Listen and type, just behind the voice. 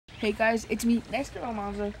Hey guys, it's me, Nestor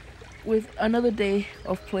Almanza, with another day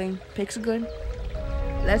of playing Pixelgun.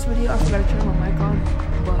 Last video I forgot to turn my mic on,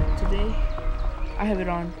 but today I have it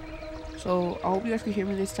on. So I hope you guys can hear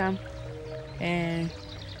me this time. And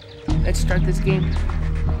let's start this game.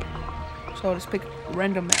 So let's pick a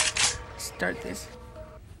random map. Start this.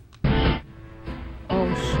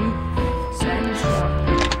 Oh shoot, Sandy Shop.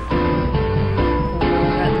 Oh,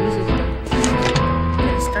 that music though.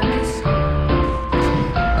 Let's start this.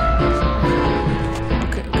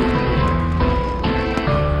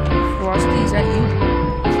 Frosty, is that you?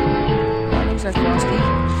 That looks like Frosty.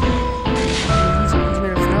 He's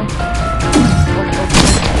made of snow.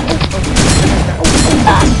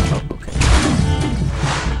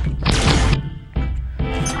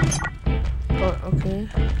 Okay.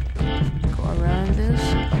 Go around this.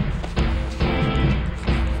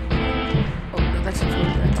 Oh, no, that's a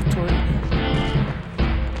toilet. That's a toilet.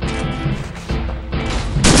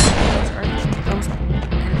 Those enemies.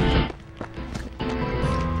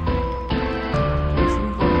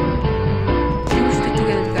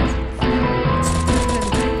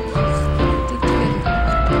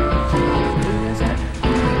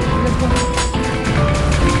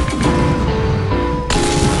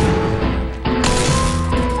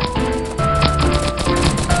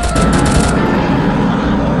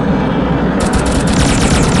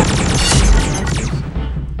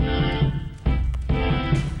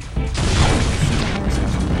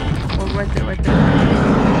 Right there.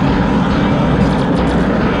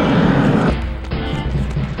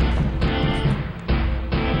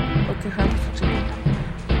 Okay, how do you fix it?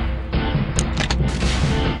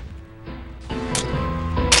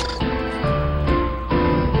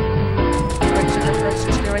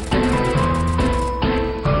 Right there.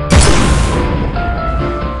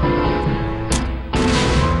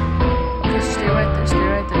 Okay, stay right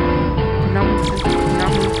there. Now move.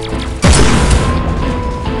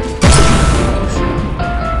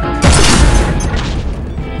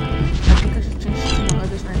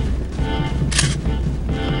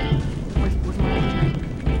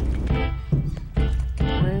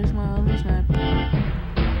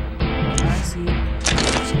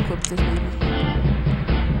 Equip this baby.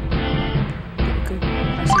 Okay,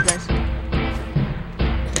 I see guys.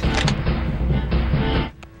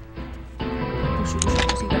 Oh shoot, I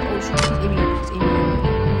see that. Oh shoot, he's aiming at me. He's aiming at me.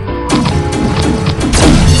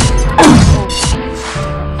 Oh,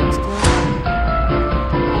 he's still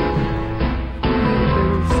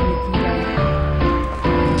little sneaky guy.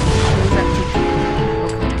 Where's that chick?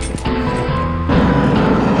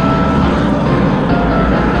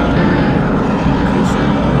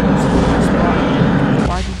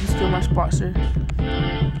 Spot, sir.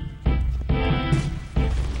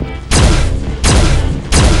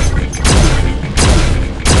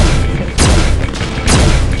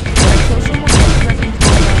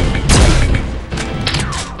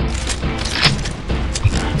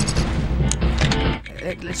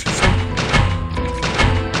 Let's see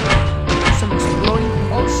some exploding.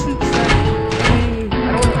 Oh shoot! Hey, I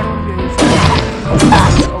don't want to be here.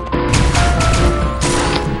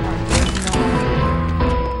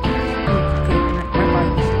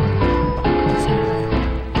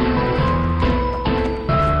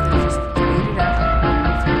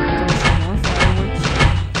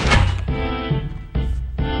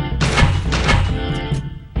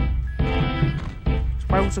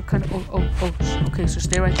 So kind of okay, so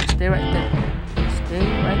stay right there. Stay right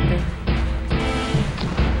there.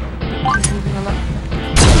 He's moving a lot.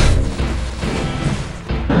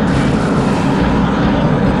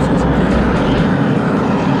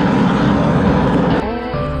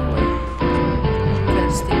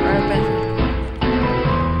 Gotta stay right back here.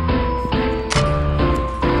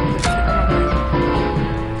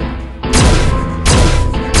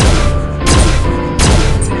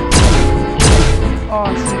 Oh,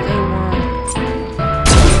 shoot, they won.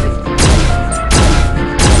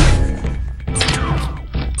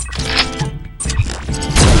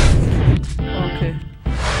 Okay.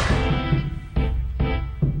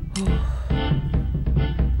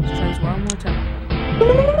 Let's try this one more time.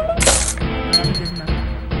 This map.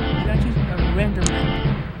 You gotta choose a random map.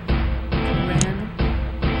 Random.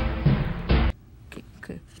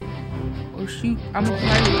 Okay. Oh, shoot. I'm a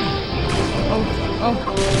pirate. Oh. Oh,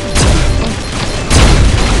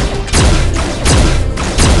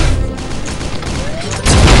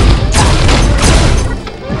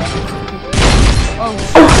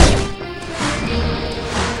 okay.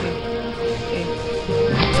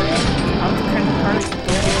 I'm the kind of pirate that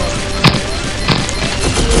don't give up.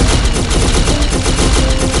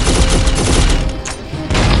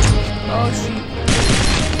 Oh, shoot.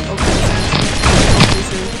 Okay, sir.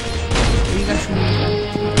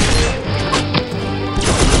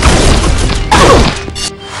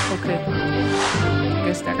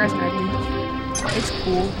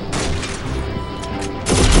 cool.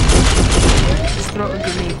 Just throw a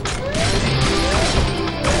grenade.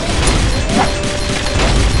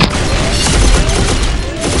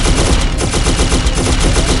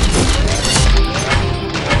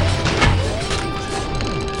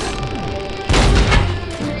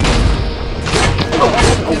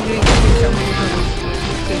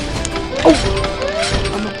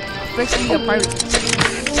 I'm officially a pirate.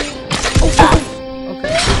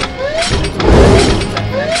 Okay.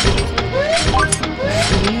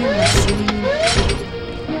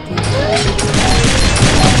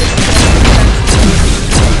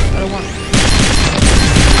 I don't want it.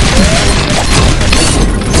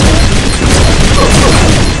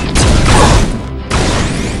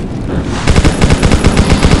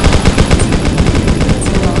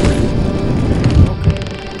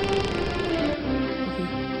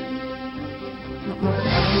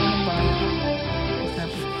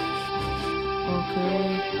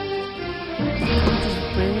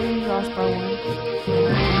 By one,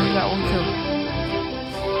 and I only got one kill.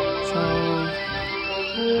 So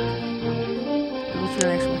we'll go to the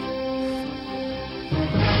next one.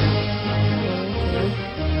 Okay.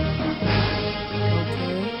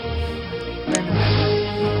 Random.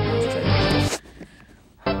 Let's try this.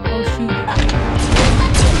 Oh shoot!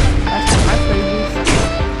 Last time I played this,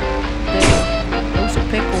 there was a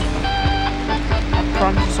pickle. I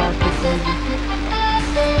promise it's all pickle movie.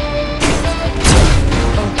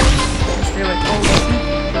 They're like, oh,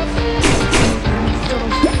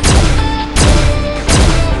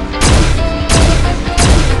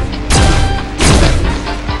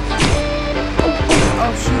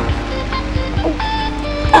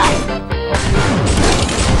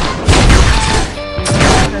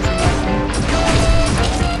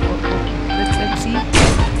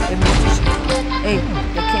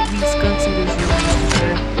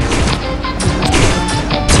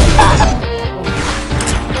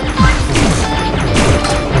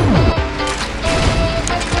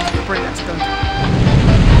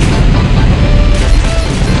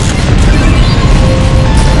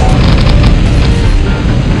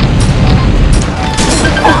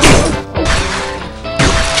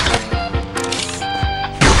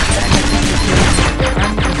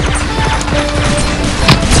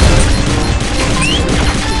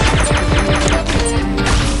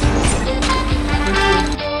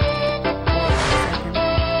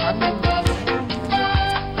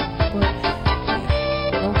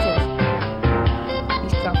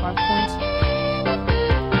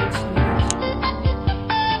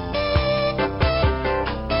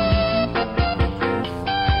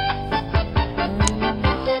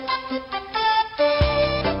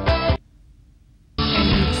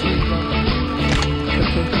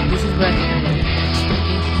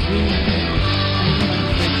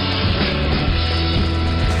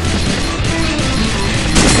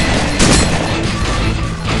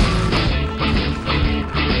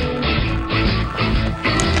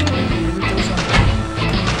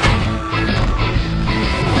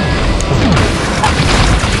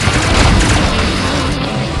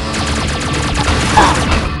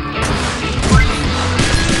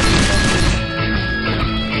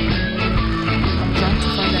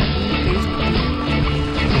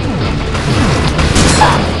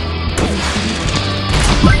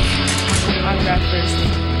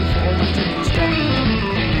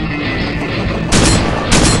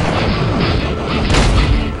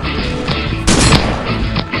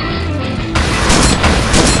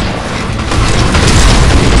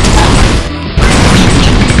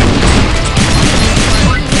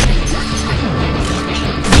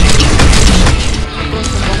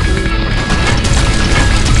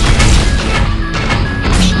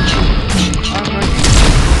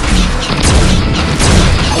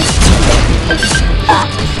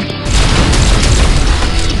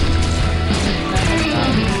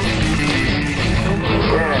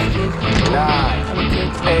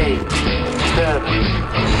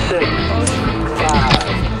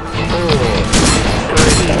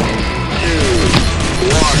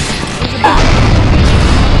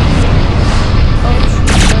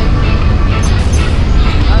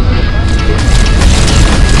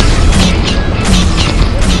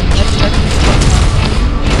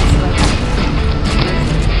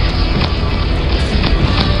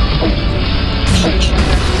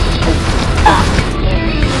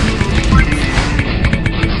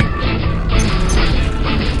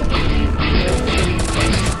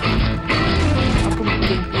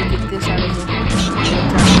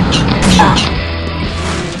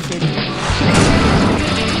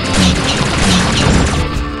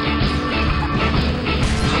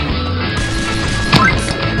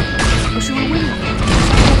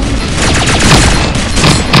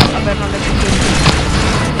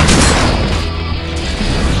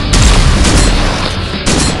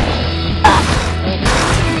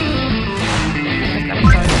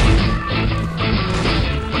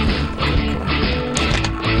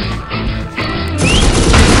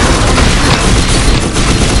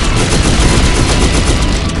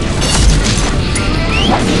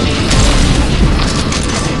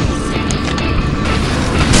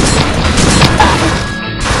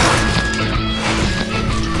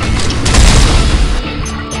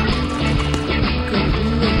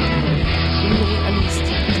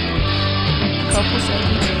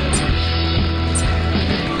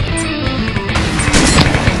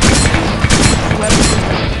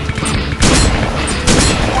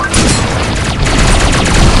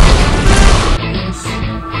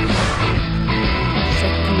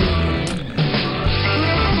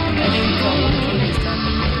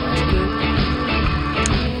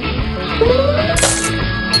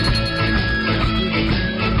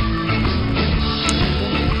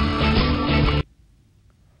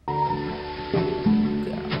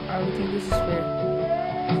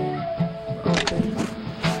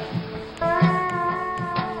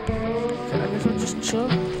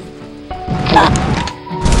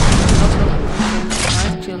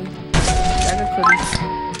 kill him.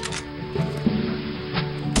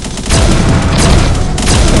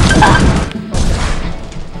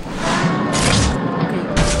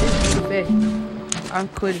 Okay, I'm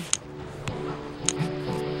quitting.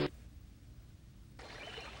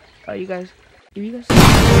 You guys, if you guys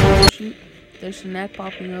shoot, there's a net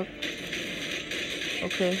popping up.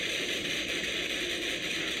 Okay.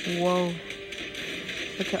 Whoa.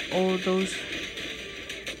 Look at all those.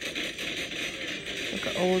 Look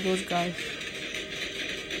at all those guys.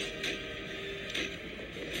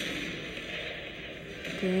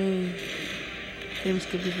 Dang. Let me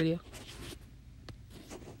skip this video.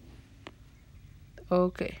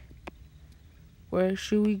 Okay. Where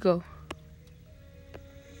should we go?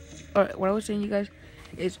 Alright, what I was saying, you guys,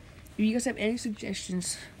 is if you guys have any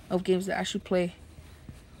suggestions of games that I should play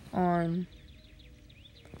on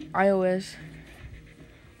iOS,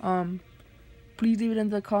 please leave it in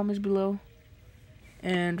the comments below,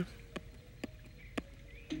 and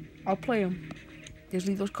I'll play them. Just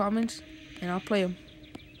leave those comments, and I'll play them.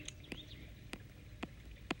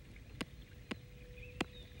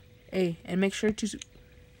 Hey, and make sure to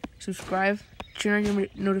subscribe, turn on your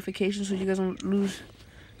notifications so you guys don't lose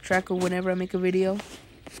track of whenever I make a video,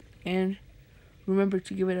 and remember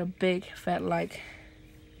to give it a big fat like.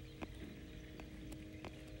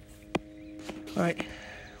 Alright,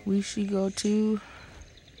 we should go to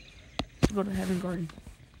Heaven Garden.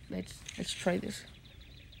 Let's try this.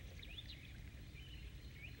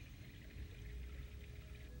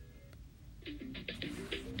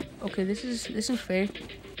 Okay, this is fair.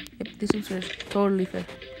 Yep, this is fair. Totally fair.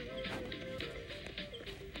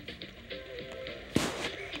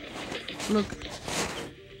 Look,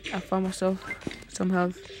 I found myself some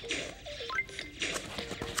health.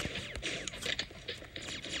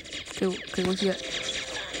 Okay, what's he at?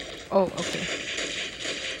 Oh, okay.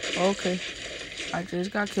 Okay, I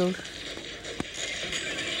just got killed.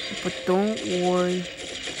 But don't worry.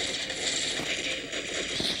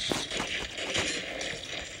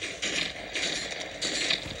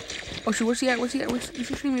 Oh shoot, where's he at? Where's he at? Where's he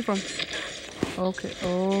shooting me from? Okay,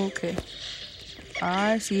 okay.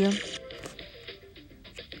 I see him.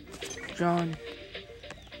 John.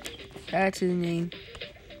 That's his name.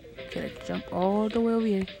 Okay, let's jump all the way over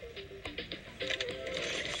here.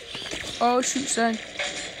 Oh shoot, son.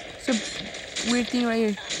 It's a weird thing right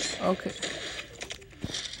here. Okay.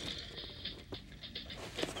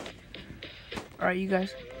 Alright, you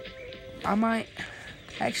guys. I might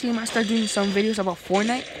start doing some videos about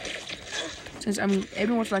Fortnite. Since, I mean,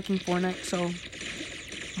 everyone's liking Fortnite, so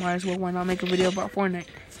might as well, why not make a video about Fortnite?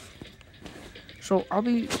 So I'll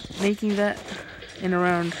be making that in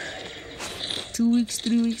around 2 weeks,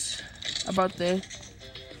 3 weeks, about there.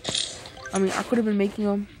 I mean, I could have been making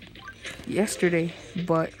them yesterday,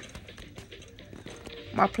 but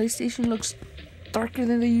my PlayStation looks darker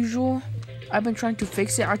than the usual. I've been trying to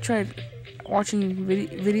fix it. I tried watching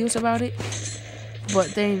videos about it,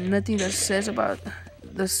 but there ain't nothing that says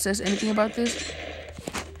anything about this.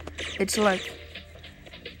 It's like,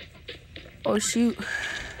 oh shoot,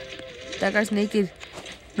 that guy's naked.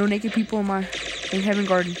 No naked people in Heaven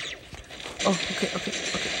Garden. Oh,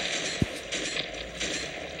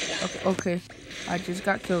 okay. I just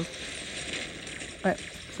got killed. Alright,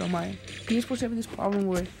 so my PS4's having this problem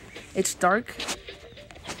where it's dark,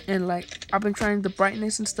 and like I've been trying the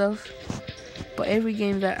brightness and stuff, but every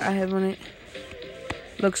game that I have on it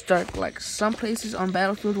looks dark. Like some places on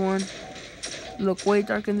Battlefield 1 look way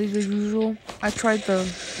darker than the usual. I tried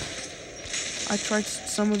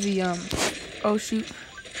some of the oh shoot.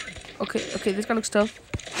 Okay, this guy looks tough.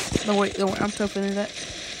 Don't worry, I'm tougher than that.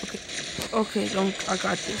 Okay, I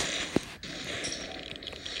got this.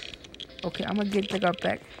 Okay, I'm gonna get the guy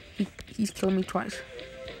back. He's killed me twice.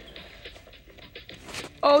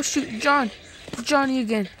 Oh shoot, Johnny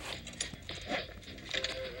again.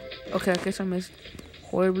 Okay, I guess I missed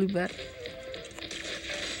horribly bad.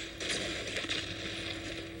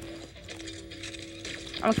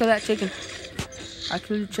 I'll kill that chicken. I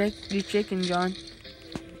killed the chicken, John.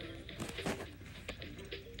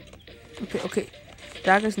 Okay.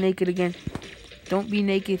 That guy's naked again. Don't be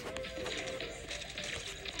naked.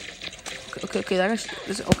 Okay, that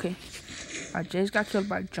guy's okay. I just got killed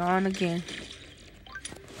by John again.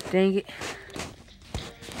 Dang it.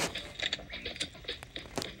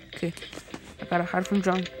 Okay, I gotta hide from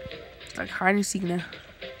John. It's like hide and seek now.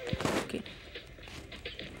 Okay.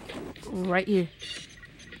 Right here.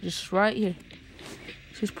 Just right here.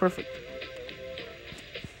 This is perfect.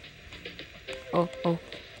 Oh.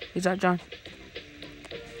 Is that John?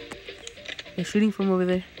 They're shooting from over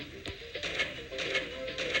there.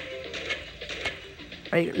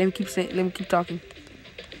 Alright, let me keep talking.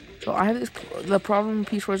 So I have this. The problem with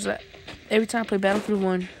Peace Wars is that every time I play Battlefield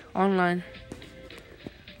 1 online,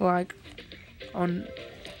 like on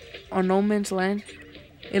No Man's Land,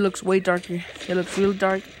 it looks way darker. It looks real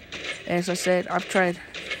dark. And as I said, I've tried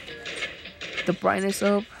the brightness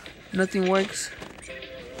up. Nothing works.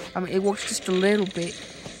 I mean, it works just a little bit,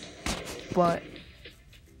 but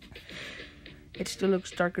it still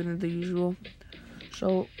looks darker than the usual.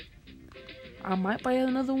 So I might buy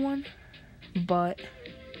another one, but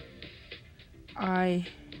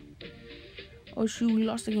oh shoot, we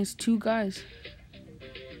lost against 2 guys.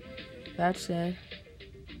 That's sad.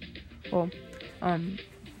 Well,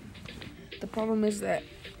 the problem is that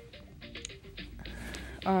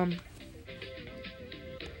oh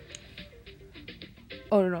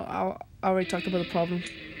no, I already talked about the problem.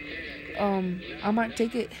 I might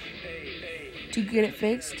take it to get it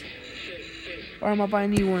fixed, or I might buy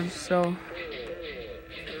new ones. So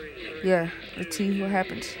yeah, let's see what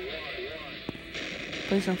happens.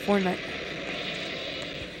 Play some Fortnite.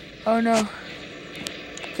 Oh no.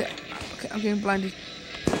 Okay, I'm getting blinded.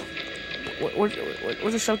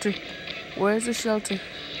 Where's the shelter? Where's the shelter?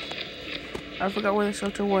 I forgot where the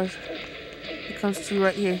shelter was. It comes to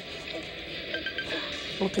right here.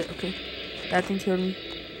 Okay. That thing killed me.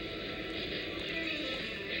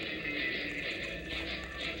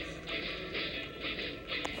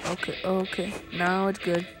 Okay. Now it's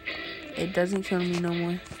good. It doesn't kill me no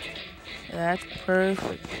more. That's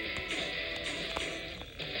perfect.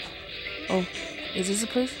 Oh, is this the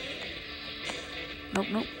place?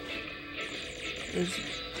 Nope. Is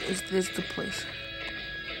this the place?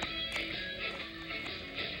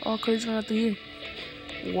 Oh, I could have just gone out through here.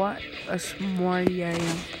 What a smarty I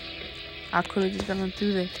am. I could have just gone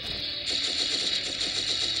through there.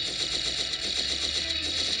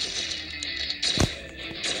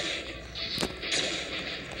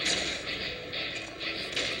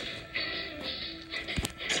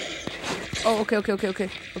 Oh, okay.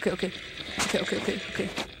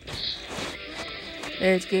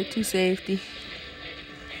 Let's get to safety.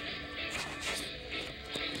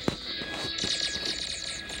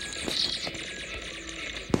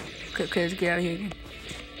 Okay, let's get out of here again.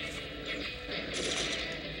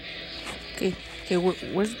 Okay,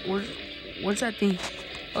 where's that thing?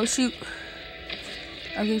 Oh shoot!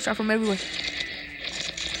 I'm getting shot from everywhere.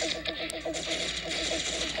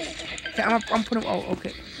 Okay, I'm putting. Oh,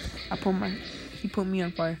 okay. He put me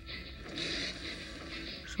on fire.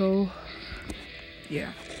 So,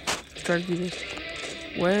 yeah. Let's try to do this.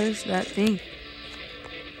 Where's that thing?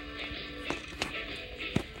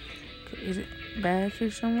 Okay, is it back here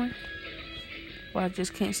somewhere? Well, I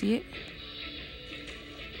just can't see it.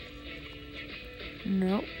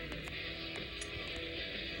 Nope.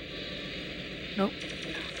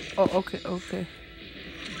 Oh, okay.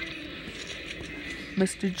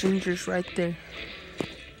 Mr. Ginger's right there.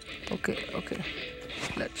 Okay.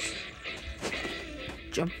 Let's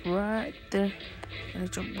jump right there.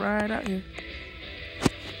 And jump right out here.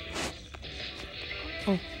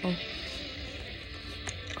 Oh.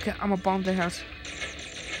 Okay, I'm gonna bomb their house.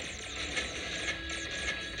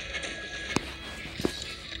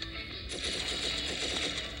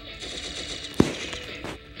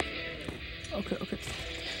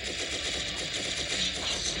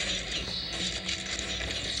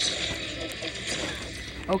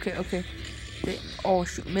 Okay. Oh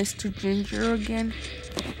shoot, Mr. Ginger again.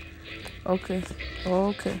 Okay.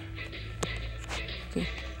 Oh,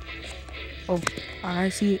 I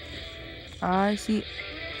see it.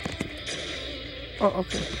 Oh,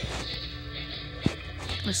 okay.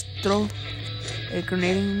 Let's throw a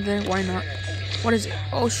grenade in there. Why not? What is it?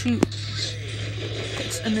 Oh shoot.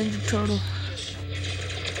 It's a Ninja Turtle.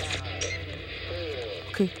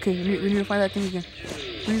 Okay. We need to find that thing again.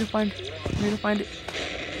 We need to find it.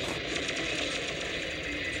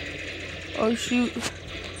 Oh shoot.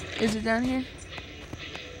 Is it down here?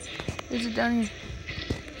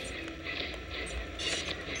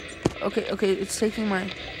 Okay, it's taking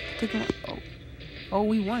my oh,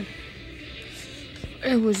 we won.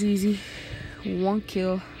 It was easy. 1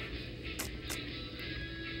 kill.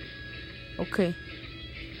 Okay.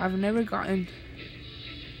 I've never gotten,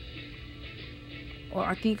 or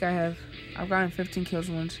I think I have. I've gotten 15 kills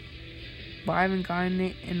once, but I haven't gotten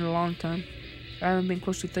it in a long time. I haven't been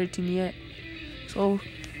close to 13 yet. So,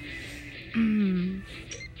 one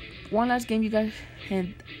last game, you guys,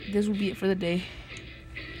 and this will be it for the day.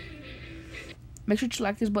 Make sure to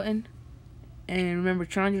like this button, and remember,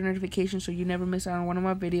 turn on your notifications so you never miss out on one of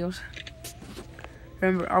my videos.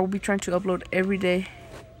 Remember, I will be trying to upload every day.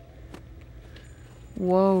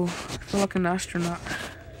 Whoa, I feel like an astronaut.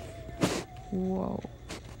 Whoa.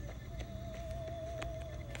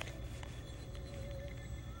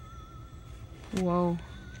 Whoa.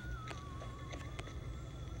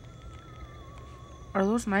 Are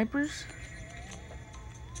those snipers?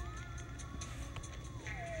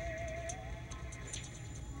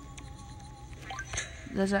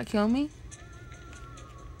 Does that kill me?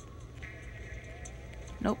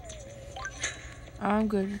 Nope. I'm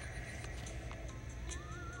good.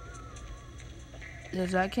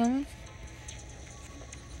 Does that kill me?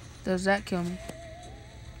 Does that kill me?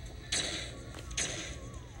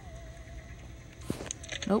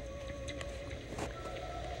 Nope.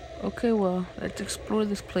 Okay, well, let's explore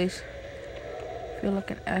this place. Feel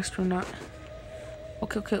like an astronaut.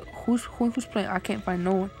 Okay, who's playing? I can't find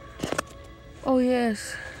no one. Oh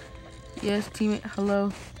yes, yes, teammate.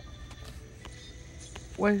 Hello.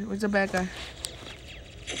 Where's the bad guy?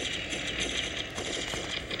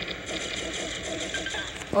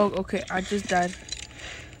 Oh, okay. I just died.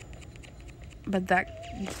 But that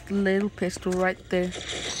little pistol right there.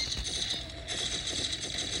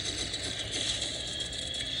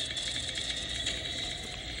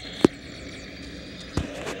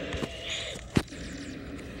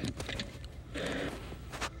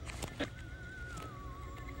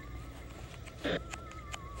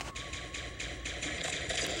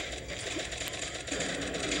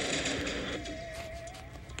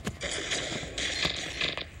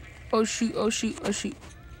 Oh shoot, oh shoot, oh shoot.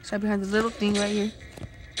 It's right behind the little thing right here.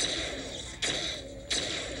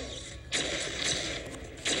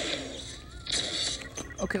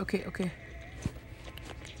 Okay.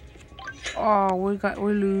 Oh,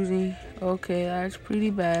 we're losing. Okay, that's pretty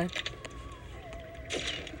bad.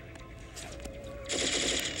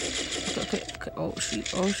 Okay. Oh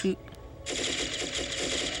shoot.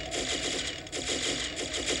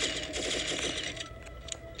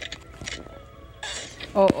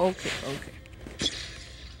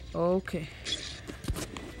 Oh, okay.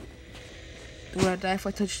 Do I die if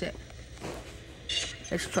I touch that?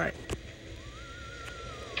 Let's try it.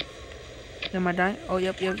 Am I dying? Oh,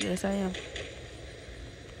 yep, yes I am.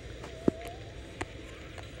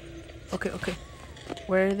 Okay.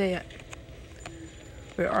 Where are they at?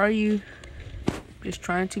 Where are you? Just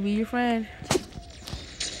trying to be your friend.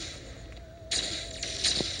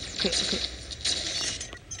 Okay.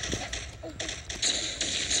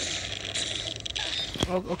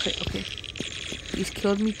 Oh, okay. He's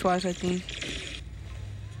killed me twice, I think.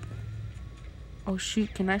 Oh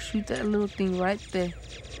shoot, can I shoot that little thing right there?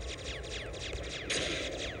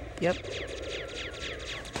 Yep.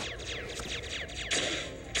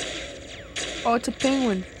 Oh, it's a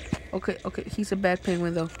penguin. Okay, he's a bad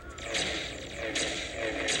penguin though.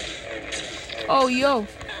 Oh, yo.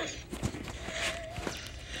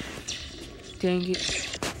 Dang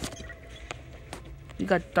it. We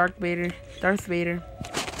got Darth Vader.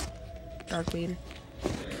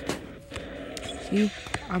 See,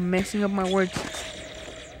 I'm messing up my words.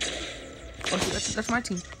 Oh, that's my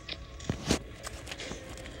team.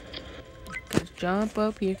 Let's jump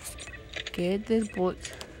up here. Get this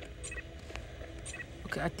bullet.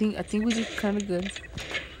 Okay, I think we did kind of good.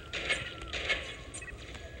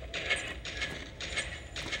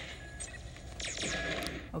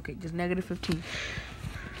 Okay, just -15.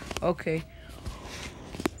 Okay.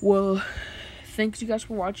 Well, thanks you guys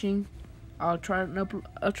for watching. I'll try and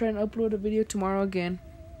upload a video tomorrow again.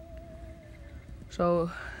 So,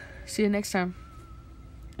 see you next time,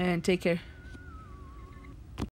 and take care.